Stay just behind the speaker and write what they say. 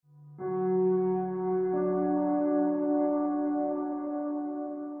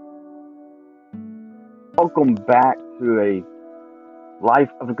welcome back to a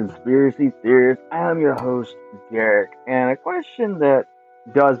Life of a Conspiracy Theorist. I am your host, Derek, and a question that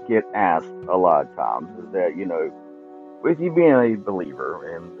does get asked a lot of times is that, with you being a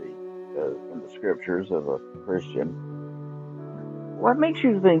believer in the scriptures of a Christian, what makes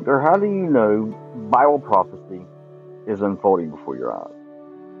you think, or how do you know Bible prophecy is unfolding before your eyes?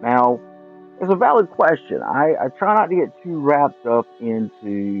 Now, it's a valid question. I try not to get too wrapped up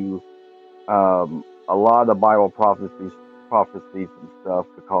into a lot of the Bible prophecies and stuff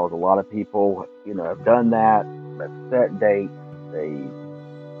because a lot of people, have done that. They've set dates, they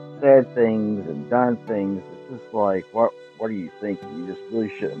said things and done things. It's just like, what are you thinking? You just really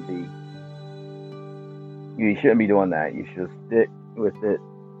shouldn't be. You shouldn't be doing that. You should stick with it.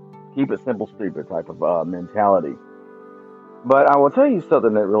 Keep it simple, stupid type of mentality. But I will tell you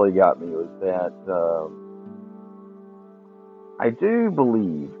something that really got me was that I do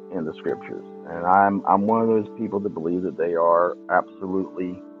believe in the scriptures, and I'm one of those people that believe that they are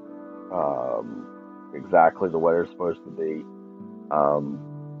absolutely exactly the way they're supposed to be.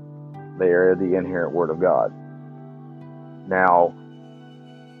 They are the inherent word of God. Now,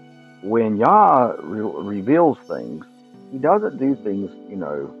 when Yah reveals things, He doesn't do things,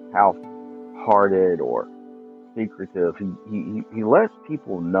 half-hearted or secretive. He lets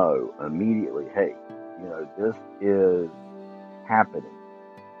people know immediately. Hey, this is happening.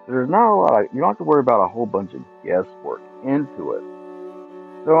 There's not a lot. You don't have to worry about a whole bunch of guesswork into it.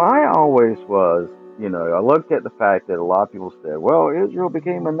 So I always was, I looked at the fact that a lot of people said, well, Israel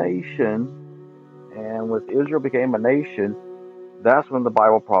became a nation, and with Israel became a nation, that's when the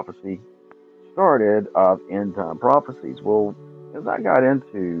Bible prophecy started of end time prophecies. Well, as I got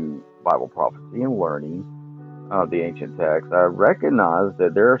into Bible prophecy and learning of the ancient text, I recognized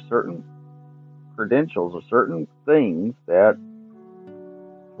that there are certain credentials or certain things that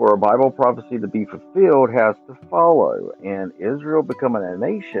for a Bible prophecy to be fulfilled has to follow. And Israel becoming a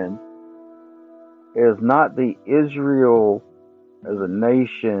nation is not the Israel as a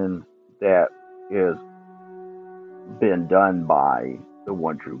nation that is been done by the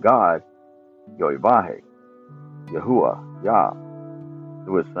one true God, Yohevah, Yahuwah, Yah,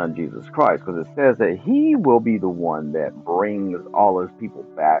 through His Son Jesus Christ, because it says that He will be the one that brings all His people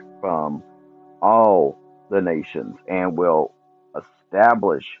back from all the nations and will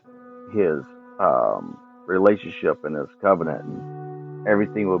establish His relationship and His covenant, and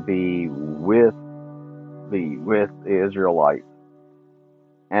everything will be with the Israelites,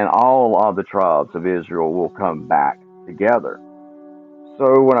 and all of the tribes of Israel will come back together.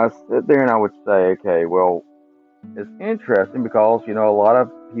 So when I sit there and I would say, okay, well, it's interesting because, a lot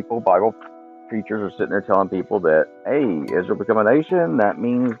of people, Bible preachers, are sitting there telling people that, hey, Israel become a nation, that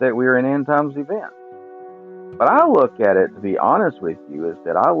means that we're in end times event. But I look at it, to be honest with you, is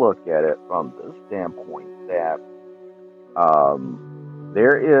that I look at it from the standpoint that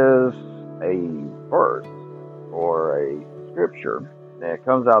there is a verse or a scripture that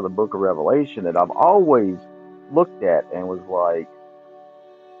comes out of the book of Revelation that I've always looked at and was like,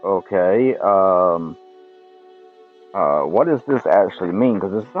 okay, what does this actually mean?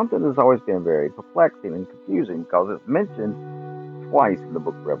 Because it's something that's always been very perplexing and confusing because it's mentioned twice in the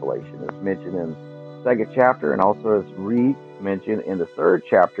book of Revelation. It's mentioned in the second chapter and also it's re-mentioned in the third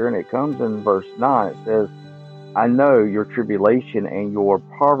chapter, and it comes in verse 9. It says, I know your tribulation and your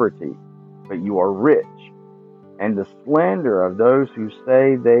poverty, but you are rich, and the slander of those who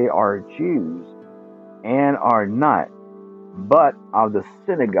say they are Jews and are not, but of the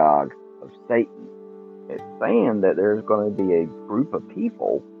synagogue of Satan. It's saying that there's going to be a group of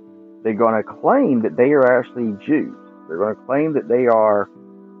people that are going to claim that they are actually Jews. They're going to claim that they are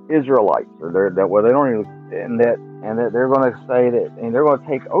Israelites, or they're that well they don't even, and that they're going to say that, and they're going to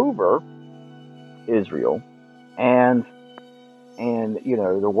take over Israel, and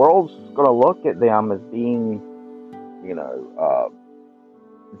the world's going to look at them as being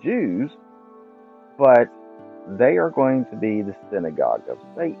Jews, but they are going to be the synagogue of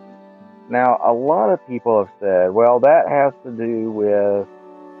Satan. Now, a lot of people have said, well, that has to do with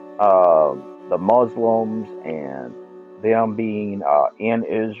the Muslims and them being in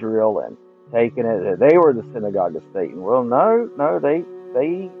Israel and taking it, that they were the synagogue of Satan. Well, no, they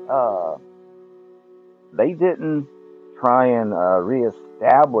didn't try and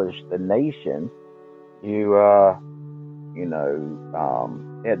reestablish the nation.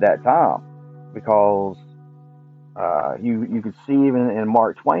 At that time, because you could see even in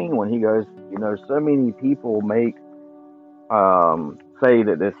Mark Twain when he goes, so many people make say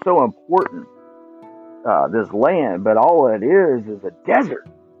that it's so important, this land, but all it is a desert.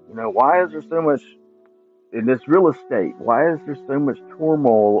 Why is there so much in this real estate, why is there so much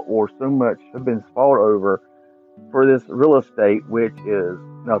turmoil or so much have been fought over for this real estate, which is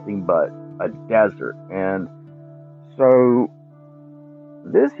nothing but a desert? And so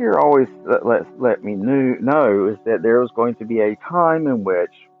this here always let me know is that there was going to be a time in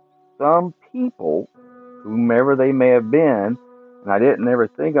which some people, whomever they may have been, and I didn't ever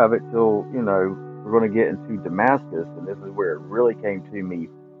think of it till, we're going to get into Damascus, and this is where it really came to me,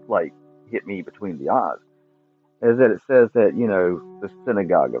 like, hit me between the eyes, is that it says that, the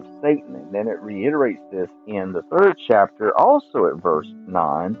synagogue of Satan, and then it reiterates this in the third chapter, also at verse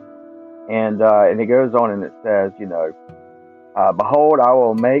 9, and it goes on and it says, behold, I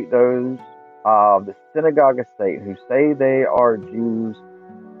will make those of the synagogue of Satan who say they are Jews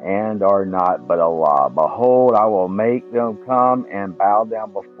and are not, but a lie. Behold, I will make them come and bow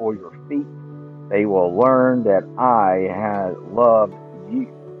down before your feet. They will learn that I have loved you.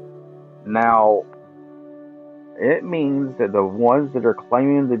 Now, it means that the ones that are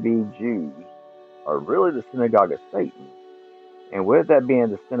claiming to be Jews are really the synagogue of Satan. And with that being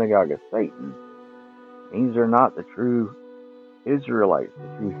the synagogue of Satan, means they're not the true Israelites,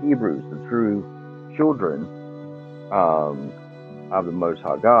 the true Hebrews, the true children of the Most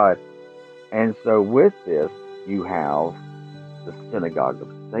High God. And so with this, you have the synagogue of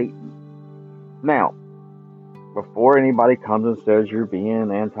Satan. Now, before anybody comes and says you're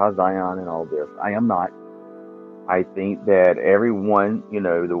being anti-Zion and all this, I am not. I think that everyone,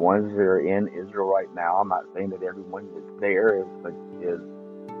 the ones that are in Israel right now, I'm not saying that everyone that's there is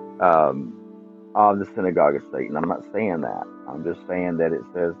of the synagogue of Satan. I'm not saying that. I'm just saying that it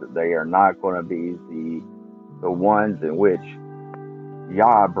says that they are not going to be the ones in which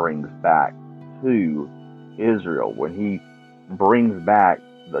Yah brings back to Israel, when he brings back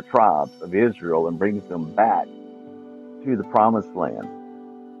the tribes of Israel and brings them back to the promised land.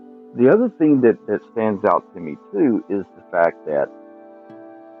 The other thing that stands out to me too is the fact that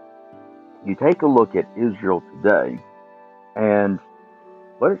you take a look at Israel today, and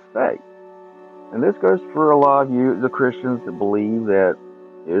let's say, and this goes for a lot of you, the Christians that believe that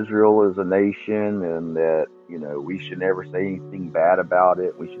Israel is a nation and that, we should never say anything bad about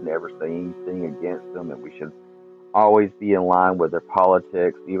it. We should never say anything against them, and we should always be in line with their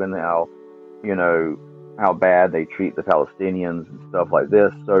politics, even how bad they treat the Palestinians and stuff like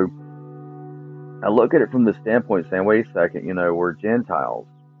this. So I look at it from the standpoint saying, wait a second, we're Gentiles,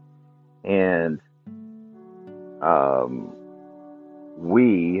 and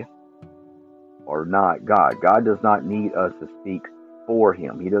we are not God. God does not need us to speak for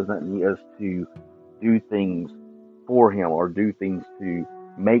him. He doesn't need us to do things for him or do things to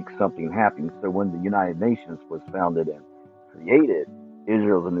make something happen. So when the United Nations was founded and created,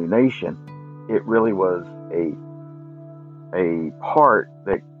 Israel's a new nation, it really was a part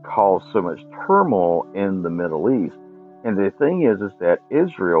that caused so much turmoil in the Middle East. And the thing is that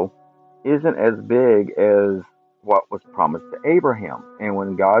Israel isn't as big as what was promised to Abraham. And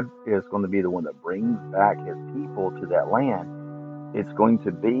when God is going to be the one that brings back his people to that land, it's going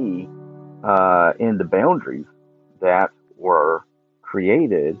to be in the boundaries that were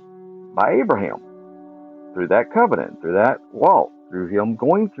created by Abraham through that covenant, through that wall, through him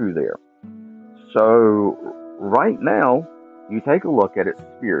going through there. So right now, you take a look at it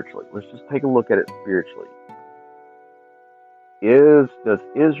spiritually. Let's just take a look at it spiritually. Does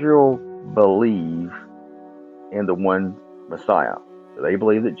Israel believe in the one Messiah? Do they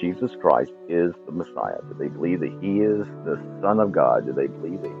believe that Jesus Christ is the Messiah? Do they believe that he is the Son of God? Do they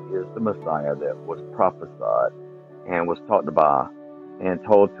believe that he is the Messiah that was prophesied and was taught by and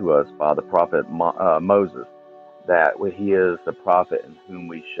told to us by the prophet Moses, that he is the prophet in whom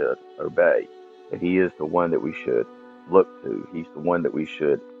we should obey, that he is the one that we should look to, he's the one that we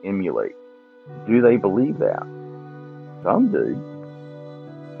should emulate? Do they believe that? Some do.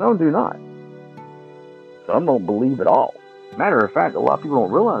 Some do not. Some don't believe at all. Matter of fact, a lot of people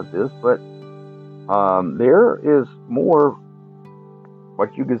don't realize this, but there is more,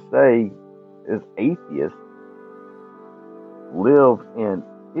 what you could say is atheists live in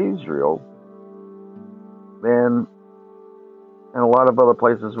Israel than in a lot of other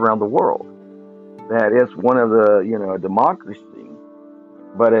places around the world. That it's one of the, a democracy,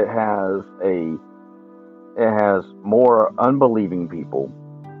 but it has more unbelieving people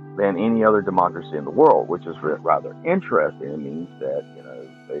than any other democracy in the world, which is rather interesting. It means that,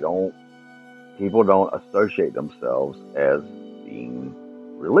 people don't associate themselves as being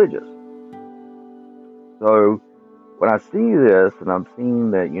religious. So when I see this and I'm seeing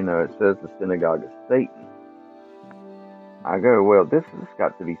that, it says the synagogue of Satan, I go, well, this has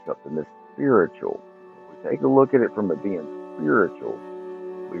got to be something that's spiritual. If we take a look at it from it being spiritual,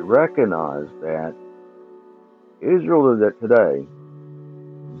 we recognize that Israel that today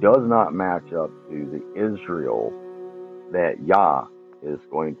does not match up to the Israel that Yah is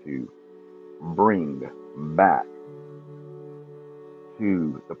going to bring back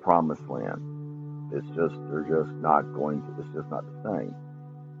to the promised land. They're just not going to, it's just not the same.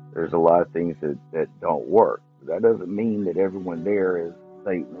 There's a lot of things that don't work. That doesn't mean that everyone there is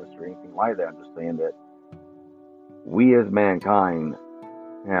Satanist or anything like that. I'm just saying that we as mankind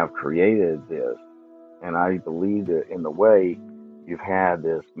have created this. And I believe that in the way you've had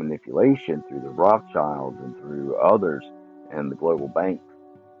this manipulation through the Rothschilds and through others and the global banks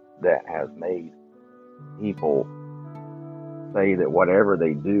that has made people say that whatever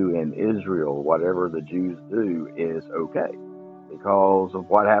they do in Israel, whatever the Jews do, is okay because of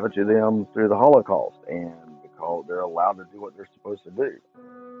what happened to them through the Holocaust and because they're allowed to do what they're supposed to do.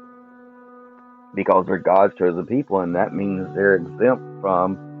 Because they're God's chosen people, and that means they're exempt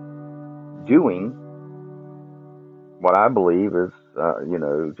from doing what I believe is,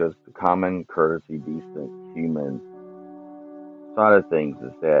 just the common courtesy, decent human side of things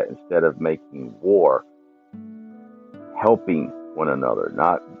is that instead of making war, helping one another,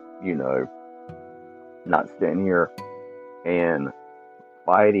 not sitting here and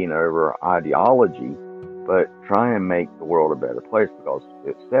fighting over ideology, but try and make the world a better place, because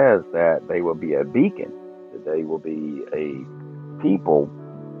it says that they will be a beacon, that they will be a people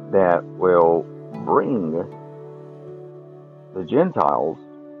that will bring the Gentiles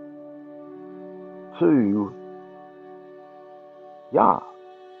to Yah,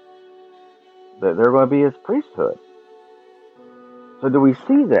 that they're going to be his priesthood. So do we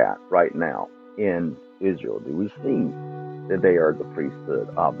see that right now in Israel? Do we see that they are the priesthood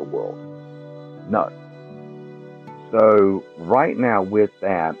of the world? No. So right now with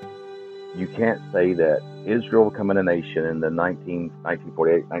that, you can't say that Israel becoming a nation in the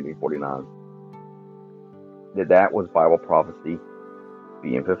 1948, 1949, that was Bible prophecy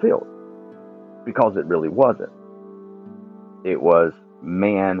being fulfilled. Because it really wasn't. It was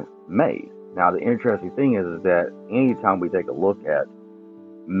man-made. Now, the interesting thing is that anytime we take a look at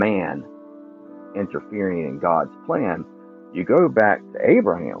man interfering in God's plan, you go back to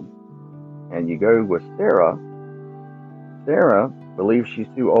Abraham and you go with Sarah. Sarah believes she's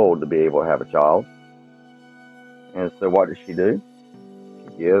too old to be able to have a child. And so what does she do?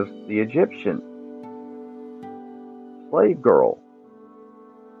 She gives the Egyptian slave girl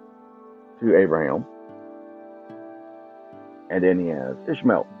to Abraham. And then he has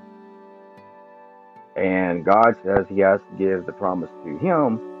Ishmael. And God says he has to give the promise to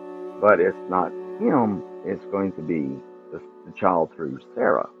him, but it's not him, it's going to be the child through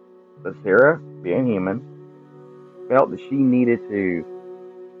Sarah. But Sarah, being human, felt that she needed to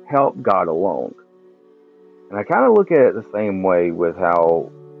help God along. And I kind of look at it the same way with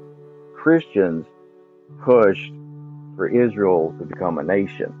how Christians pushed for Israel to become a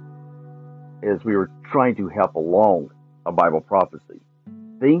nation, is we were trying to help along a Bible prophecy,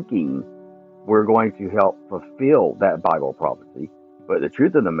 thinking we're going to help fulfill that Bible prophecy. But the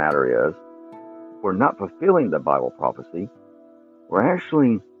truth of the matter is, we're not fulfilling the Bible prophecy. We're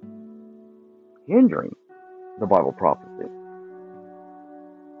actually hindering the Bible prophecy.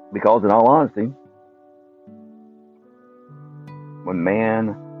 Because in all honesty, when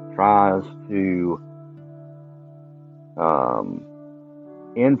man tries to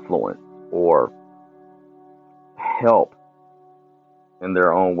influence or help in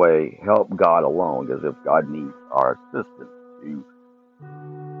their own way, help God along, as if God needs our assistance to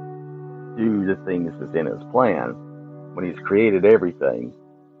do the things that's in his plan, when he's created everything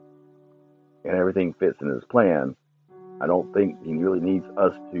and everything fits in his plan, I don't think he really needs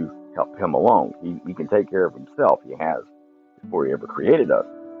us to help him along. He can take care of himself. He has before he ever created us.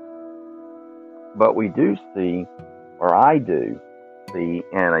 But we do see, or I do see,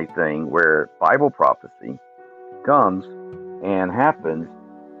 in a thing where Bible prophecy comes and happens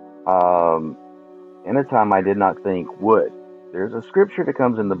in a time I did not think would. There's a scripture that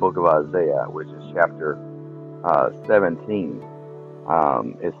comes in the book of Isaiah, which is chapter 17.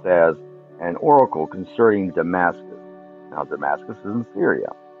 It says, an oracle concerning Damascus. Now, Damascus is in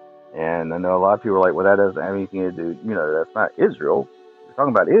Syria. And I know a lot of people are like, well, that doesn't have anything to do, that's not Israel. You're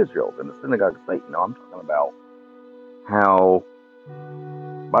talking about Israel and the synagogue of Satan. No, I'm talking about how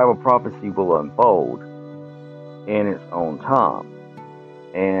Bible prophecy will unfold in its own time.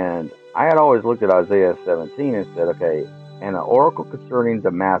 And I had always looked at Isaiah 17 and said, okay, and an oracle concerning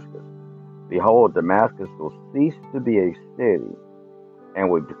Damascus. Behold, Damascus will cease to be a city and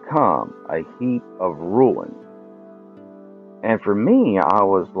will become a heap of ruins. And for me, I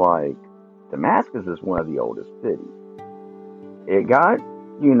was like, Damascus is one of the oldest cities. It got,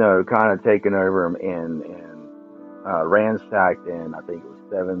 kind of taken over and ransacked in, I think it was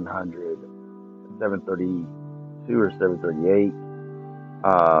 700, 732 or 738.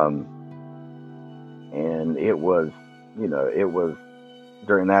 Um, and it was, it was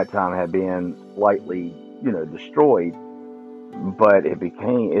during that time had been slightly, destroyed, but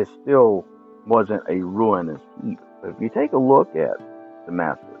it still wasn't a ruinous heap. But if you take a look at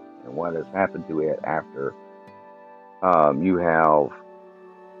Damascus and what has happened to it after, you have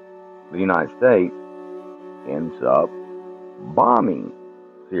the United States ends up bombing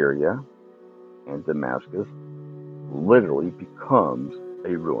Syria, and Damascus literally becomes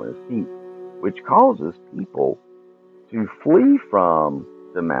a ruinous heap, which causes people to flee from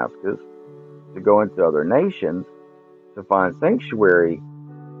Damascus to go into other nations to find sanctuary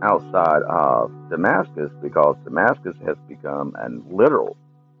outside of Damascus, because Damascus has become a literal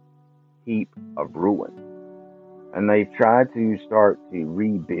heap of ruin. And they've tried to start to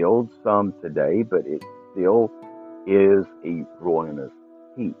rebuild some today, but it still is a ruinous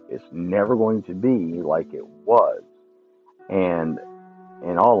heap. It's never going to be like it was. And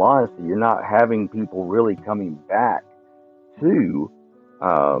in all honesty, you're not having people really coming back to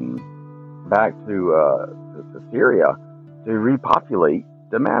to Syria to repopulate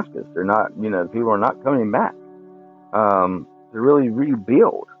Damascus. They're not, people are not coming back to really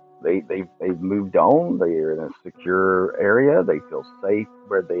rebuild. They've moved on. They are in a secure area. They feel safe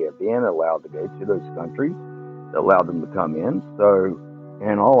where they have been, allowed to go to those countries that allowed them to come in. So,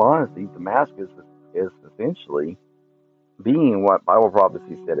 in all honesty, Damascus is essentially being what Bible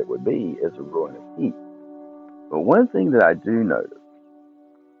prophecy said it would be, is a ruinous heap. But one thing that I do notice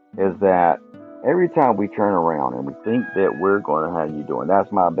is that every time we turn around and we think that we're going to, how you doing?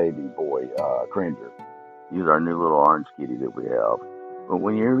 That's my baby boy, Cringer. He's our new little orange kitty that we have. But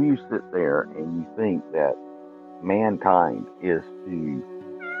whenever you sit there and you think that mankind is to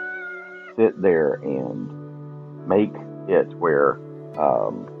sit there and make it where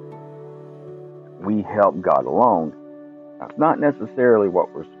we help God alone, that's not necessarily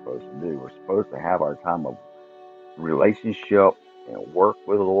what we're supposed to do. We're supposed to have our time of relationship and work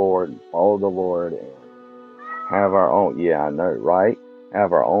with the Lord and follow the Lord and have our own, yeah, I know, right?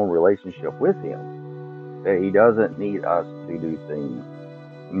 Have our own relationship with Him. That He doesn't need us to do things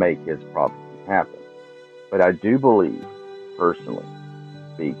to make His prophecies happen. But I do believe, personally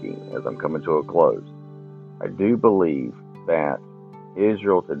speaking, as I'm coming to a close, I do believe that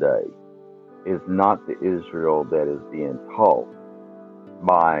Israel today is not the Israel that is being taught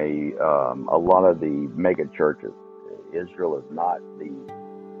by a lot of the mega churches. Israel is not the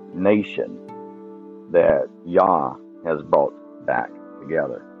nation that Yah has brought back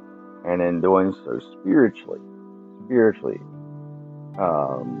together. And in doing so spiritually,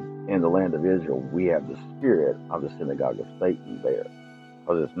 in the land of Israel, we have the spirit of the synagogue of Satan there,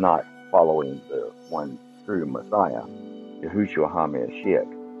 because it's not following the one true Messiah, Yahushua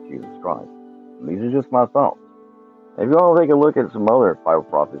HaMashiach, Jesus Christ. And these are just my thoughts. If you want to take a look at some other Bible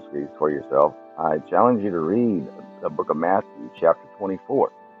prophecies for yourself, I challenge you to read the book of Matthew, chapter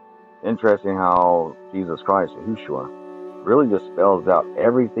 24. Interesting how Jesus Christ, Yahushua, really just spells out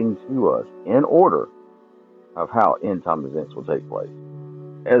everything to us in order of how end time events will take place.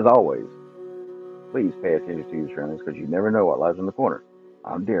 As always, please pay attention to your surroundings, because you never know what lies in the corner.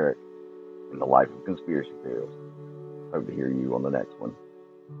 I'm Derek, in the Life of Conspiracy Theorists. Hope to hear you on the next one.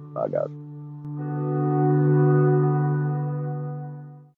 Bye, guys.